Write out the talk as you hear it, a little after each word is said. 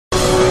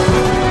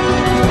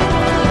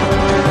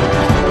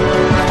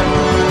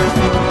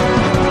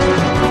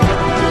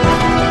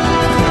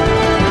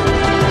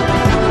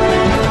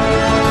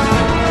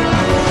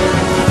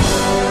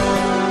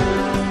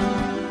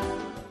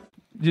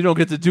you don't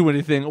get to do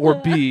anything, or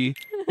B,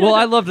 well,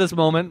 I love this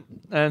moment,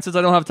 and since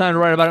I don't have time to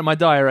write about it in my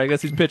diary, I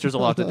guess these pictures a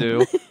lot to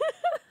do.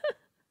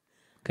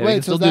 Okay, we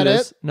can still do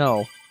this.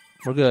 No,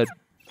 we're good.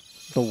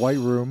 The white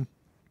room.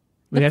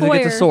 We have to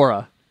get to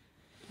Sora.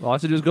 All I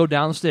have to do is go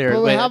downstairs.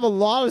 But we have a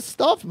lot of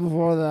stuff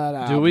before that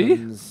happens. Do we?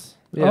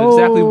 We have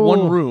exactly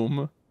one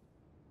room.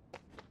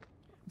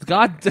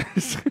 God.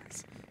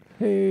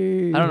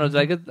 Hey. I don't know.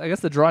 I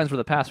guess the drawings were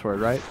the password,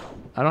 right?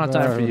 I don't have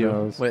time for you.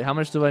 Knows? Wait, how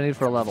much do I need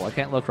for a level? I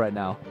can't look right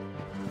now.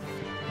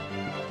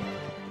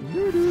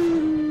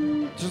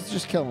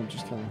 Just kill him.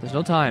 Just kill him. There's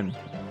no time.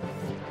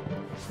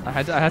 I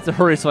had to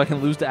hurry so I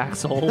can lose to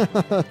Axel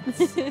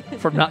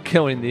from not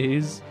killing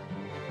these.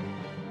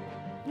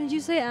 Did you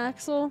say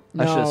Axel?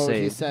 I should have No,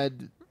 saved. he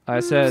said. I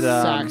said.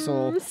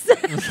 Saxel.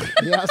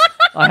 Yes.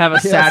 I have a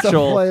He has to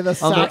satchel. play the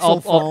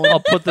saxophone. I'll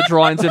put the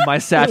drawings in my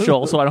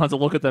satchel so I don't have to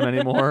look at them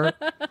anymore.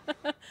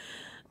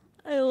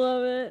 I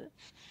love it.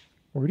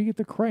 Where do you get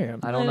the crayon?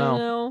 I don't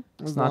know.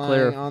 It's not Lying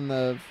clear. on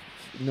the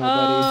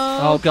nobody's.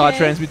 Oh God,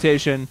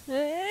 transmutation.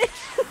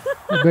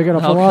 You're big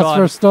enough Oh,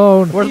 philosopher's God.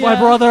 stone. Where's my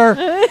brother?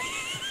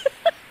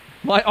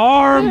 My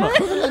arm.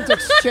 Equivalent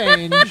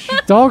exchange.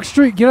 Dog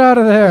Street, get out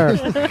of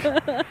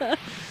there.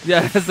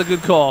 Yeah, that's a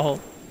good call.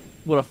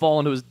 Would have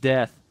fallen to his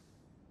death.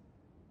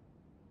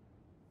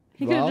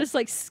 He could have Well. just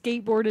like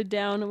skateboarded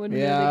down. It wouldn't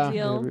be a Yeah. big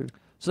deal. Maybe.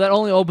 So that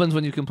only opens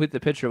when you complete the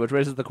picture, which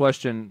raises the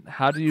question,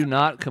 how do you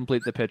not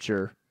complete the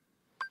picture?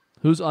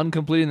 Who's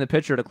uncompleting the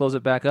picture to close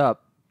it back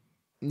up?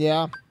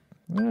 Yeah.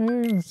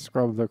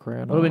 Scrub the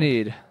crayon. What do we off.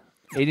 need?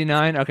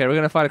 89? Okay, we're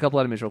going to fight a couple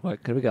enemies real quick.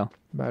 Here we go.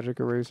 Magic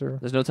eraser.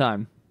 There's no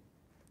time.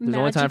 There's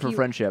only time for Magic-y-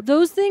 friendship.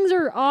 Those things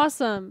are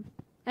awesome.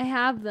 I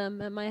have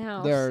them at my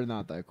house. They're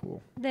not that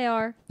cool. They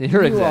are. You're You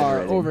are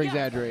exaggerating.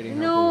 over-exaggerating.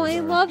 how No, cool I they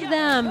are. love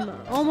them.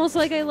 Almost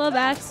like I love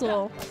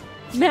Axel.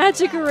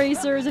 Magic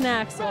erasers and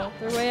Axel.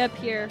 They're way up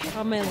here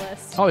on my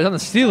list. Oh, he's on the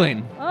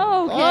ceiling.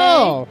 Oh, okay.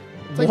 Oh!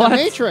 It's like What? the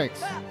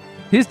Matrix.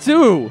 He's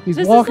two. He's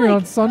This is walking like-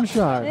 on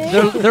sunshine.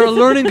 They're a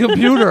learning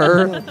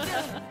computer.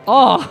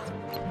 Oh,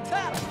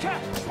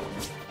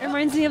 It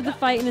reminds me of the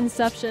fight in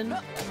Inception.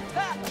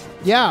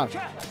 Yeah.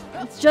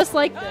 It's just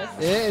like this.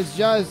 It's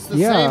just the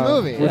Yeah. same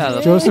movie. With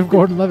Yeah. Joseph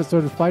Gordon-Levitt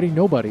started fighting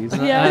nobodies.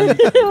 Yeah, and-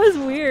 it was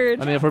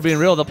weird. I mean, if we're being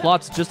real, the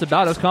plot's just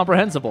about as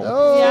comprehensible.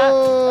 Oh,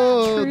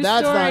 Yeah. True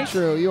that's story. not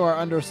true. You are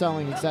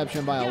underselling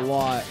Inception by a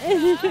lot.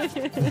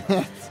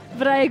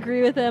 But I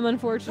agree with him,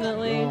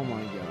 unfortunately. Oh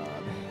my god.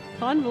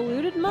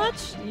 Convoluted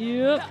much?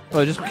 Yep. Oh,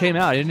 it just came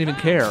out. He didn't even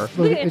care.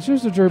 Look, it's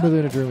just a dream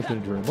within a dream within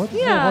a dream. What's so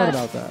Yeah. hard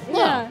about that?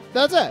 Yeah.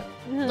 That's it.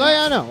 Oh,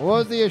 yeah, I know. What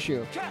was the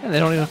issue? And they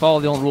don't even follow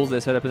the own rules they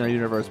set up in their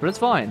universe, but it's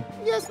fine.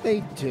 Yes, they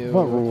do.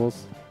 What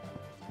rules?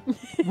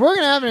 We're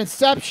gonna have an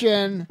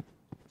Inception.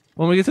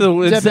 When we get to the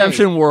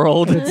Inception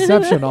world,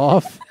 Inception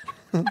off.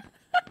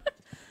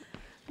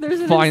 There's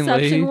an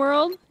Finally. Inception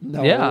world.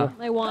 No. Yeah.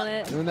 I want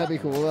it. Wouldn't that be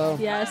cool though?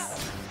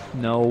 Yes.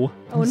 no.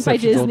 Owned by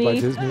Inception's owned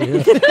Disney. by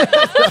Disney,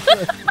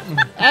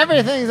 yeah.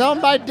 Everything's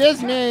owned by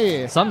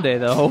Disney. Someday,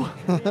 though.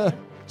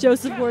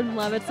 Joseph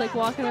Gordon-Levitt's like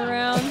walking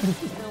around.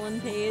 Ellen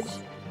Page.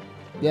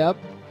 Yep.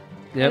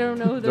 Yep. I don't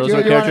know who they're Those Do are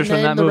you characters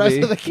wanna from name that the rest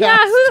movie. of the cast Yeah,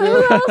 who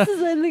too? else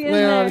is in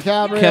Leonardo there?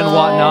 DiCaprio. Ken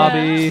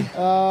Watanabe.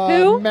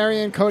 Who?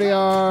 Marion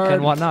Cotillard.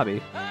 Ken Watanabe.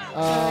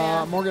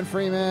 yeah. Morgan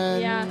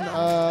Freeman.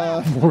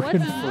 Yeah.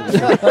 Morgan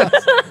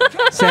What's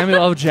his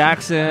Samuel L.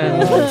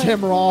 Jackson.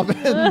 Tim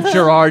Robbins.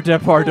 Gerard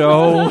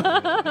Depardieu.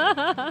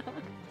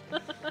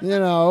 You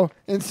know,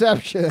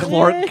 Inception.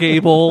 Clark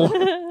Gable.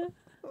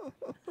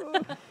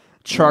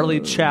 Charlie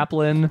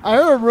Chaplin. I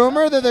heard a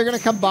rumor that they're going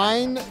to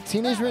combine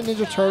Teenage Mutant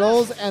Ninja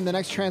Turtles and the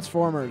next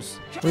Transformers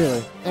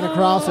Really? in a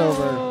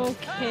crossover.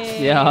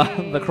 Okay. Yeah,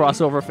 the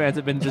crossover fans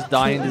have been just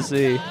dying to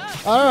see. I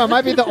don't know. It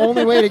might be the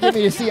only way to get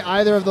me to see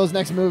either of those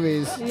next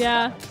movies,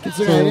 Yeah.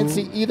 considering I So- didn't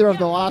see either of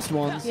the last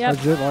ones. Yep.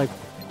 Is it like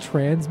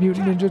Trans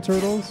Mutant Ninja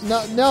Turtles?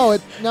 No,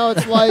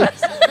 it's like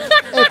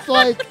it's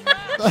like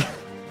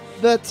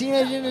the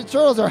Teenage Ninja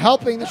Turtles are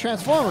helping the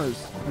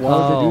Transformers. Why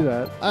would Oh. they do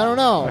that? I don't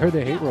I know. heard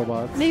they hate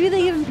robots. Maybe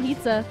they give him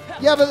pizza.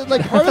 Yeah, but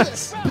like part of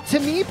it, but to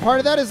me, part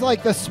of that is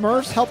like the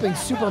Smurfs helping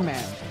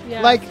Superman.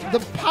 Yeah. Like the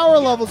power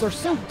levels are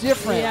so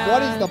different. Yeah.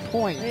 What is the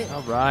point? It-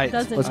 All right,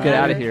 Doesn't let's get matter.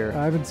 out of here.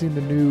 I haven't seen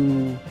the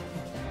new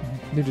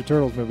Ninja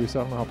Turtles movie,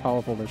 so I don't know how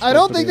powerful they're I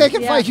don't supposed think to they be.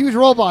 can Yeah. fight huge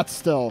robots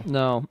still.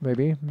 No.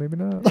 Maybe, maybe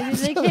not. Maybe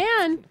they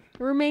can.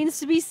 It remains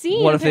to be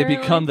seen. What if they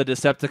apparently. become the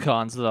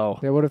Decepticons, though?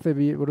 Yeah, what if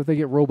they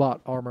get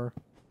robot armor?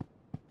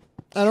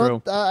 I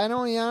don't. True. I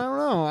don't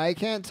know. I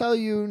can't tell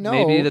you. No.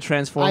 Maybe the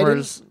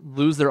Transformers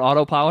lose their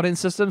autopiloting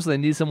system, so they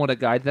need someone to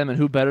guide them, and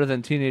who better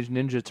than Teenage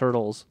Ninja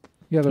Turtles?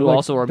 Yeah, they're Who like,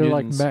 also are they're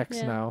mutants. like mechs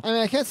Yeah. now. I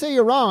mean, I can't say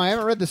you're wrong. I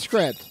haven't read the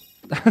script,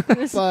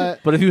 but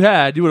But if you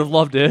had, you would have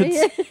loved it.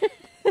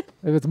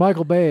 If it's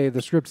Michael Bay,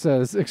 the script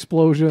says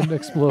explosion,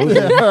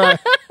 explosion,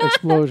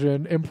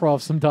 explosion,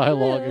 improv some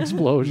dialogue,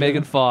 explosion.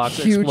 Megan Fox,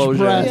 huge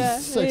explosion.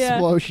 breasts, Yeah, yeah.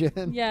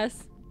 explosion.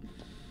 Yes.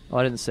 Oh,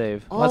 I didn't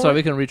save. Oh, That's why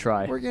we can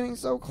retry. We're getting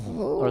so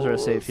close. Or is there a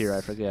save here?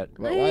 I forget.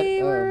 What? Hey,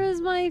 Oh. where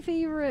is my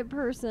favorite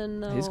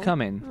person? Though? He's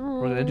coming.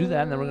 We're going to do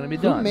that, and then we're going to be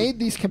Who done. made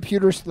these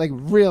computers? Like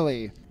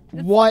really?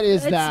 What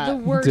is It's that? the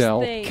worst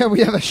Del. thing. Can we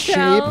have a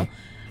shape?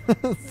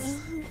 Del.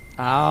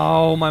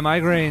 Ow, my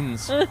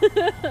migraines.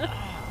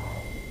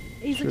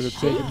 He's Should like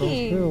have taken those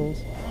shaking.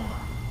 pills.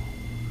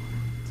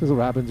 This is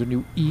what happens when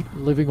you eat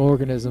living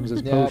organisms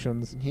as Yep.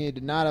 potions. He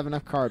did not have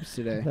enough carbs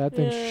today. That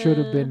thing should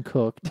have been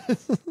cooked.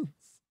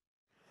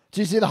 Did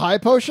you see the high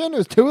potion? It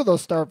was 2 of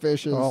those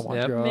starfishes. Oh my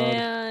Yep. god.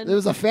 Man. It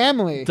was a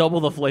family. Double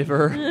the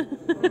flavor. Time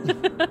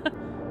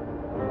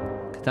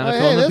to Oh, fill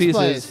in hey, the this pieces.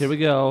 place. Here we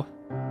go.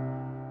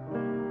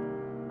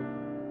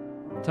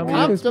 Tell me,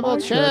 Comfortable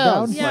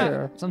chairs.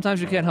 Yeah.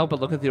 sometimes you can't help but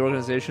look at the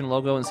organization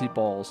logo and see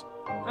balls.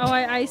 Oh,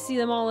 I see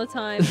them all the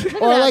time. Look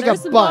at Or that. like There's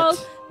a some butt.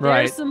 balls. Right.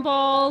 There's some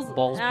balls.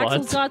 Balls, Axel's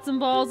butts. got some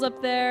balls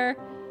up there.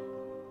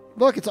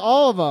 Look, it's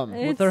all of them.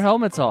 With their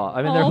helmets off.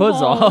 I mean, their all hoods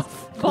balls.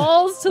 off.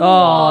 Balls to the Oh,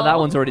 wall. that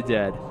one's already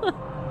dead.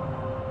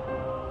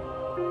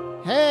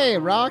 Hey,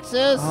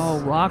 Roxas. Oh,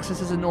 Roxas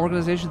is in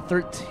Organization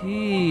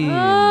 13.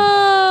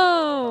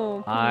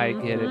 Oh. I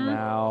get it Mhm.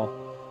 now.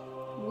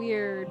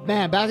 Weird.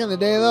 Man, back in the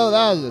day, though,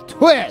 that was a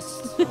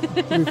twist. To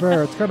be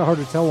fair, it's kind of hard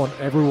to tell when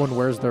everyone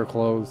wears their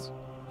clothes.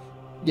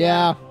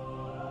 Yeah.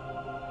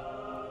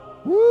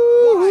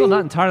 Woo! Still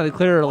not entirely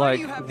clear,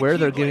 like, where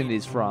they're getting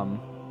these from.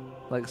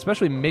 Like,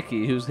 especially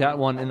Mickey, who's got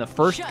one in the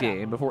first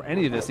game before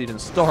any of this even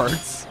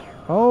starts.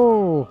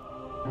 Oh.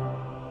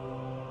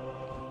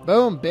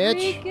 Boom,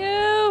 bitch.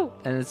 Riku.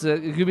 And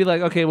it could be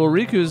like, okay, well,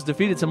 Riku's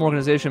defeated some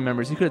organization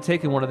members. He could have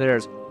taken one of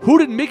theirs. Who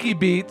did Mickey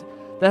beat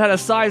that had a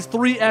size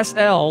 3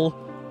 SL?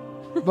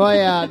 But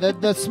yeah,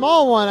 the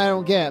small one I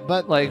don't get.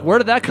 But Like, where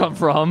did that come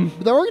from?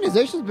 the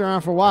organization's been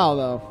around for a while,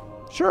 though.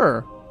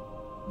 Sure.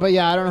 But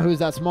yeah, I don't know who's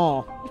that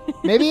small.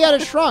 Maybe he had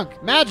it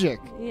shrunk. Magic.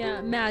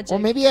 Yeah, magic. Or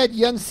maybe he had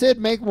Yun Sid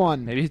make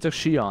one. Maybe he took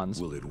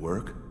Shion's. Will it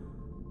work?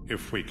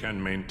 If we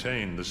can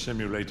maintain the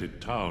simulated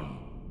town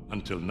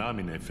until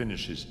Namine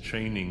finishes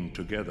chaining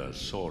together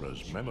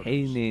Sora's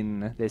memories.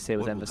 Hainin, they say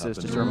with What will emphasis,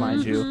 happen just to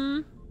remind you.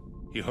 Mhm.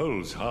 He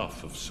holds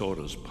half of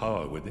Sora's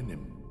power within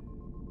him.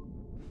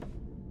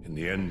 In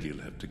the end, he'll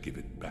have to give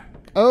it back.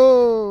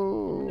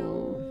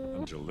 Oh.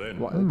 Until then,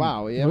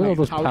 Wow. Yeah, Look at all like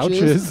those pouches.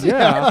 pouches.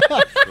 Yeah. throw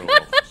off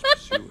his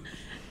pursuers.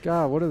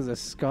 God, what is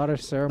this,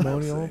 Scottish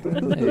ceremonial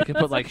thing? Yeah, you can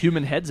put like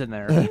human heads in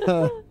there.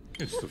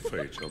 It's the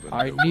fate of an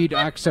I elf. need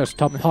access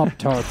to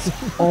Pop-Tarts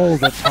all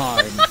the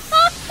time.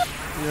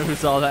 You know who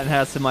saw that and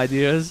has some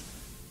ideas?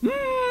 No,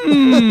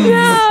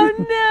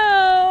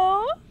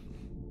 no.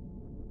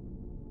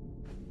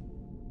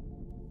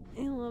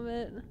 I love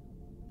it.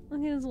 Look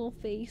at his little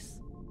face.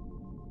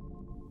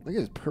 Look at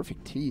his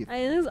perfect teeth.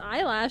 And his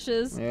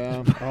eyelashes.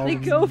 Yeah. They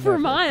go for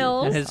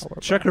miles. And his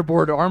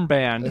checkerboard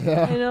armband.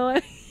 Yeah. I know.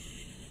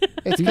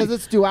 It's because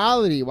it's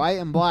duality, white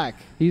and black.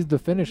 He's the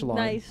finish line.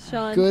 Nice,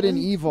 Sean. Good and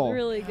That's evil.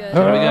 Really good.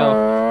 Here we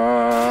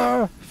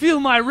go. Feel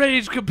my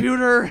rage,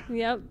 computer.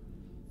 Yep.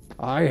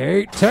 I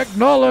hate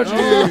technology.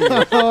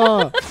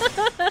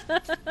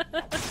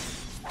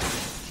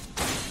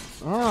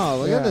 Oh,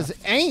 look Yeah. at this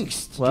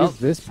angst. Well, Give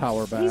this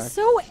power back. He's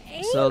so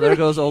angry. so there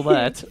goes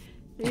Olette.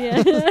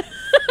 Yeah.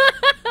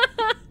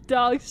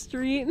 Dog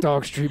Street.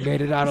 Dog Street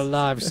made it out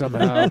alive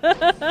somehow.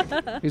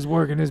 He's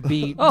working his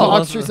beat. Oh, Dog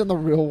that's- Street's in the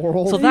real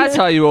world. So that's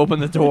how you open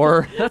the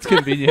door. That's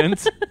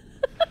convenient.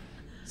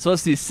 So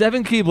let's see.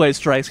 7 Keyblade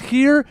strikes.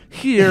 Here,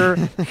 here,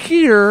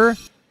 here,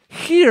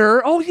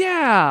 here. Oh,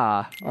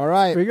 yeah. All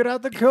right. Figured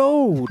out the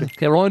code.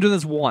 Okay, we're only doing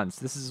this once.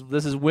 This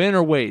is win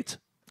or wait.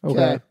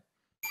 Okay.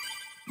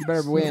 You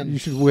better win. You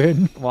should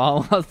win.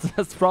 Well,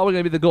 that's probably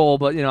going to be the goal,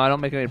 but, I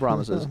don't make any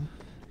promises.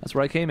 That's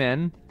where I came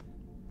in.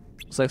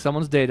 Looks like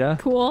someone's data.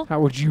 Cool. How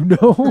would you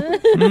know?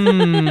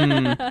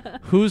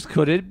 Whose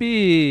could it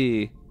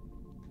be?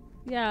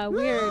 Yeah,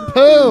 weird.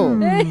 Pooh.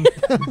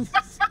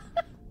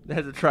 They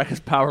had to track his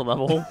power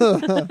level.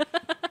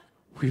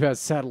 We've had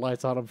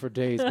satellites on him for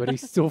days, but he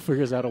still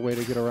figures out a way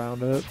to get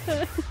around it.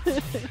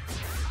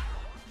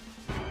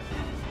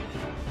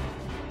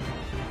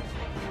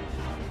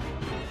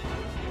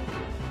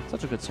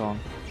 Such a good song.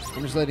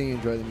 I'm just letting you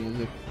enjoy the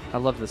music. I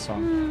love this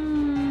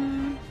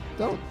song.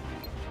 Don't.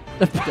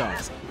 What?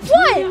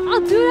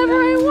 I'll do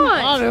whatever I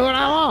want. I'll do what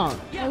I want.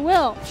 I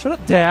will. Shut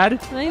up, Dad.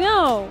 I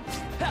know.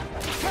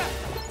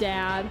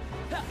 Dad.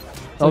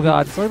 Oh,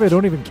 God. It's like they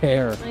don't even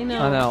care. I know.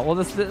 I know. Well,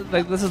 this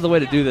is the way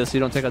to do this so you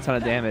don't take a ton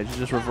of damage. You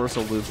just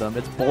reversal loop them.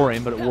 It's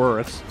boring, but it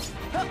works.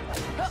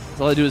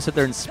 All I do is sit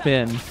there and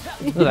spin. Look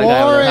at that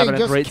guy over there having Boring. a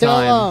Just great kill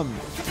time. him.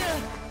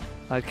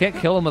 I can't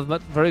kill him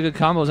with very good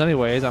combos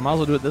anyways. I might as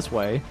well do it this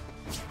way.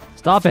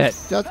 Stop it.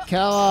 Just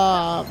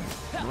kill him.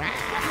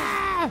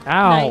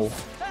 Ow.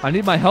 Nice. I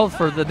need my health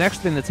for the next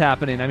thing that's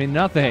happening. I mean,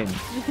 nothing.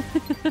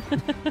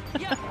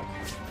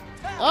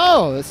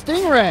 Oh, the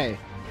stingray.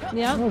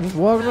 Yep. Oh, just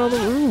walking on the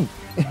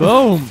roof.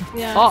 Boom.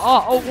 Yeah.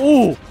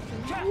 Ooh.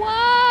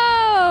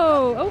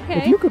 Whoa. Okay.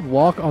 If you could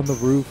walk on the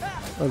roof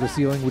or the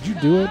ceiling, would you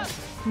do it?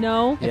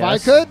 No. If I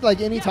Yes. could, like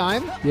any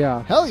time,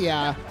 Yeah. hell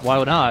yeah.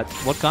 Why not?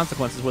 What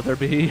consequences would there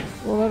be?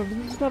 Well,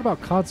 it's not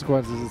about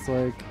consequences. It's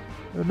like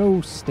there are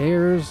no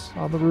stairs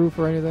on the roof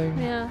or anything.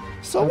 Yeah.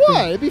 So I what?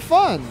 think- It'd be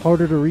fun.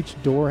 Harder to reach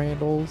door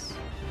handles.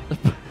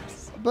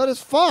 But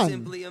it's fun.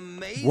 Simply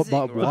amazing. What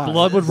about right? why?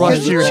 Blood would rush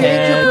Because to you your change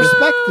head. your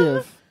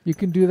perspective. You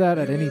can do that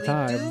at You any really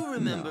time. do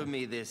remember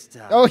me this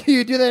time. Oh,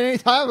 you do that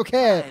anytime?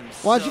 Okay. I'm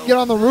Why don't you so get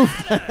on the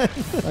roof then?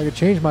 I could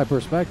change my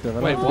perspective. I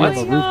don't Wait, have to what? be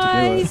on the Oh roof my to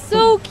God, do he's it.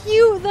 so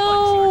cute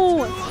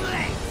though.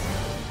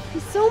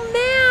 He's so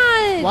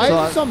mad. Why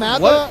are you so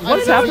mad What, though?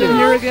 what's I happening don't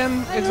here know. again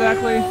I don't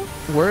exactly? know.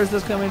 Where is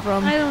this coming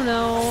from? I don't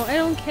know. I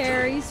don't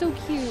care. He's so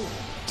cute.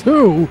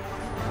 2.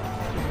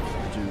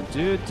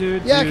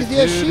 Yeah, 'cause he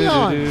has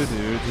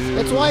Shion.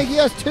 That's why he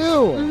has 2.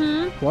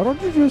 Mm-hmm. Why don't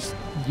you just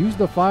use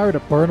the fire to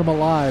burn him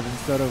alive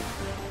instead of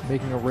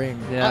making a ring?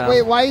 Yeah.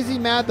 Wait, why is he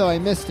mad though? I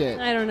missed it.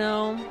 I don't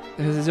know.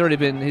 Because he's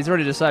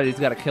already decided he's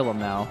got to kill him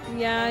now.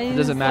 Yeah. It he's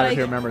doesn't matter like, if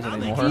he remembers Do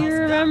anymore. you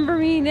remember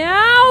me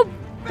now,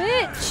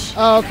 bitch?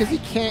 Oh, because he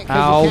can't.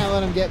 Because Ow. you can't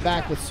let him get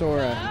back with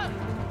Sora.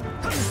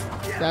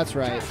 That's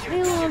right.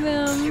 I love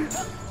him.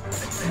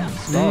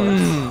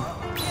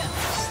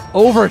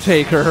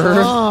 Overtaker.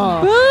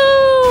 Oh.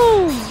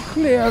 Boom!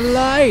 Clear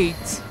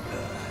light.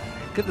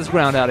 Get this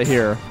ground out of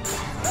here.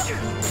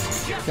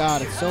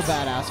 God, it's so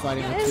badass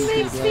fighting with It 2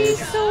 makes me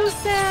Keyblades. so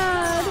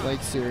sad.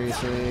 Like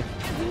seriously.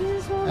 I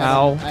just want-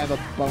 Ow. I have a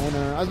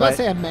boner. I was about Right. to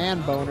say a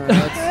man boner.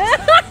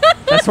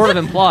 That's, That's sort of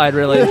implied,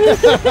 really.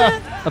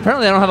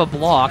 Apparently, I don't have a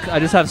block. I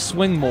just have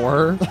swing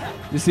more.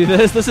 You see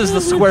this? This is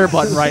the square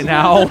button right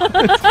now.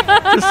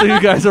 Just so you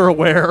guys are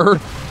aware.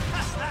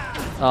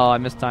 Oh, I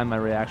mistimed my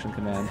reaction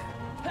command.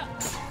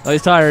 Oh,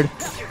 he's tired.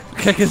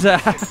 Kick his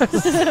ass.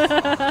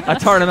 I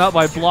tired him out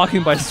by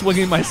blocking by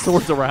swinging my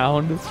swords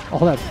around. All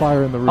that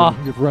fire in the room. Ah.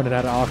 You're running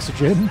out of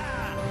oxygen.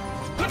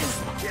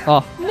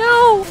 Oh,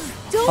 No!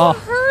 Don't Oh.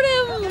 hurt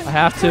him! I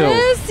have to.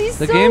 Chris, he's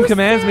The so game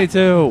commands me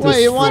to.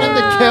 wait, you want him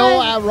to Destroy.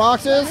 kill at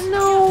Roxas?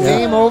 No. Yeah.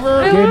 Game over?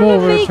 I Game want him to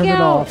over. make Turn it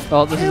out. off.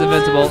 Oh, this is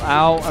invincible.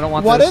 Ow, I don't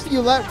want What this. if you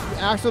let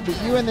Axel beat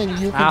you and then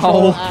you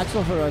control Ow.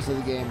 Axel for the rest of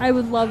the game? I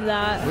would love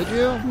that. Would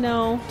you?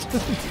 No.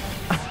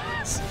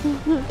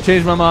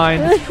 Change my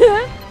mind.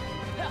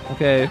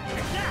 Okay.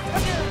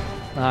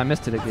 I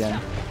missed it again.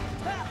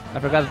 I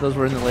forgot that those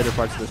were in the later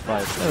parts of this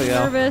fight. There we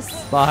go.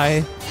 Nervous.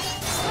 Bye.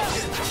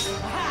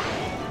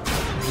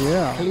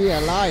 Yeah.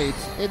 Clear light.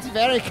 It's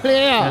very clear.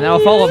 And now a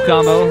follow-up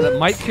combo that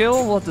might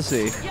kill. We'll have to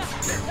see.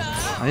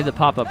 I need the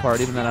pop-up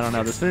part. Even then, I don't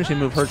know. This finishing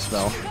move hurts,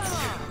 though.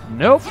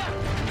 Nope.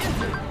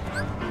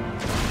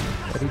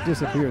 But he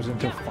disappears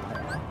into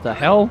fire. The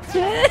hell?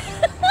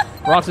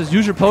 Roxas,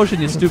 use your potion,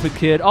 you stupid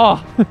kid.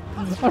 Oh.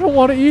 I don't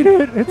want to eat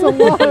it. It's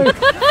alive.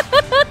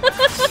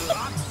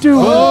 Dude.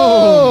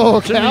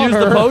 Oh, Shouldn't have used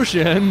the counter.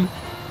 potion.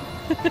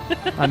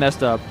 I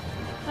messed up.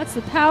 That's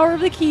the power of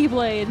the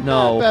Keyblade.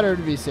 No. Better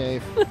to be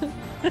safe.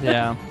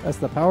 Yeah. That's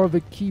the power of the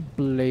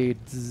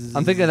Keyblades.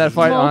 I'm thinking of that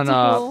fight on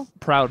Multiple.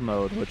 Proud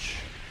Mode, which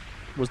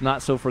was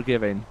not so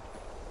forgiving.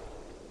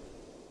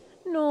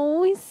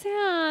 No, he's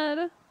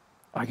sad.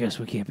 I guess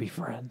we can't be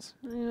friends.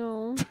 I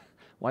know.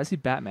 Why is he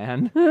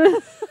Batman?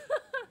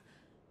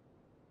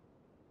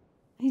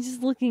 He's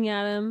just looking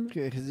at him.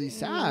 Because he's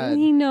sad.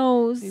 He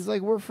knows. He's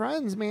like, we're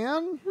friends,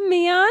 man.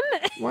 Man.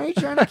 Why are you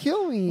trying to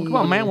kill me? Come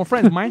on, man. We're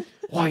friends, man.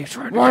 Why are you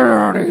trying to get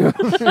out of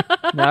here?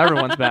 Now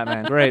everyone's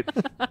Batman. Great.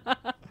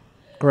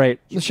 Great.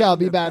 Michelle,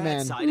 be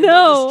Batman.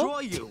 No. Destroy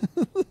you.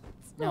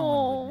 No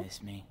one would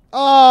miss me.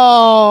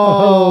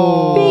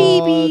 Oh,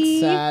 Baby.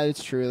 It's sad.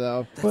 It's true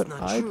though. But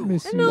not I'd true.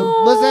 miss you.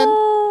 No. Listen.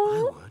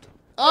 I would.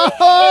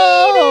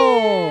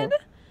 Oh,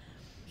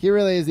 he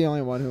really is the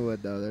only one who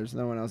would though. There's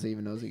no one else who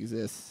even knows he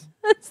exists.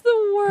 That's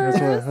the worst.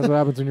 That's what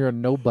happens when you're a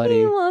nobody.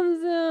 He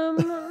loves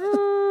him.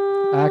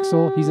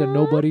 Axel, he's a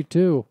nobody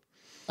too.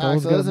 No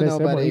one's Axel gonna is a miss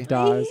him when he nobody.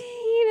 dies. I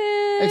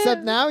hate it.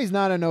 Except now he's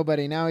not a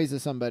nobody. Now he's a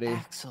somebody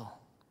Axel.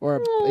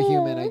 or a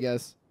human, I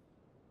guess.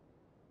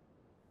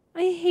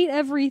 I hate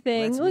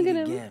everything. Let's Look meet at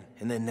him. again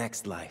in the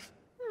next life.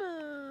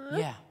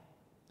 Yeah.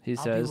 He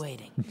I'll says, be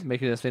waiting.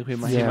 making us think he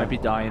Yeah. might be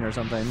dying or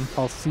something.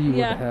 I'll see you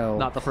Yeah. in hell.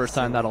 Not the first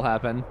time that'll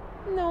happen.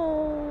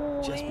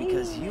 No. Just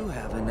because you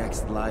have a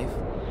next life.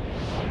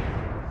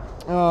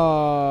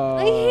 Oh.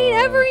 I hate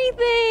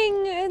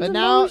everything. It's But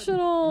now,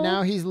 emotional.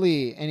 now he's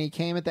Lee, and he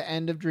came at the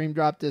end of Dream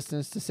Drop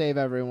Distance to save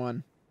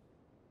everyone.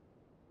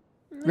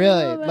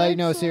 Really? love Like,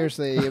 no, Axel.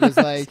 seriously. It was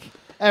like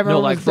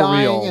everyone like, was for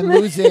dying real. and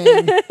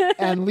losing,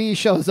 and Lee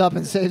shows up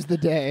and saves the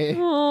day.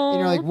 Aw. And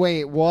you're like,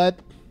 wait, what?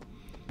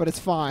 But it's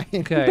fine.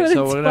 Okay, But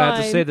so it's we're going to have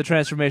to fine. save the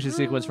transformation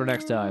sequence for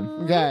next time.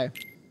 Okay.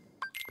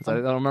 'Cause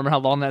I don't remember how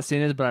long that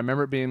scene is, but I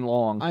remember it being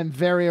long. I'm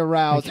very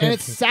aroused. Okay. And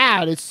it's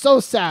sad. It's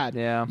so sad.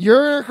 Yeah.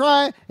 You're going to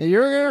cry, and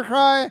you're going to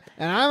cry,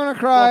 and I'm going to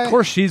cry. Of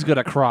course she's going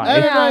to cry.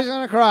 Everybody's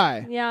going to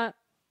cry. Yeah. It's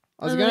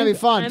I'm going to gonna- be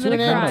fun. I'm Tune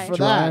gonna in cry. for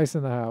Dry that. ice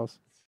in the house.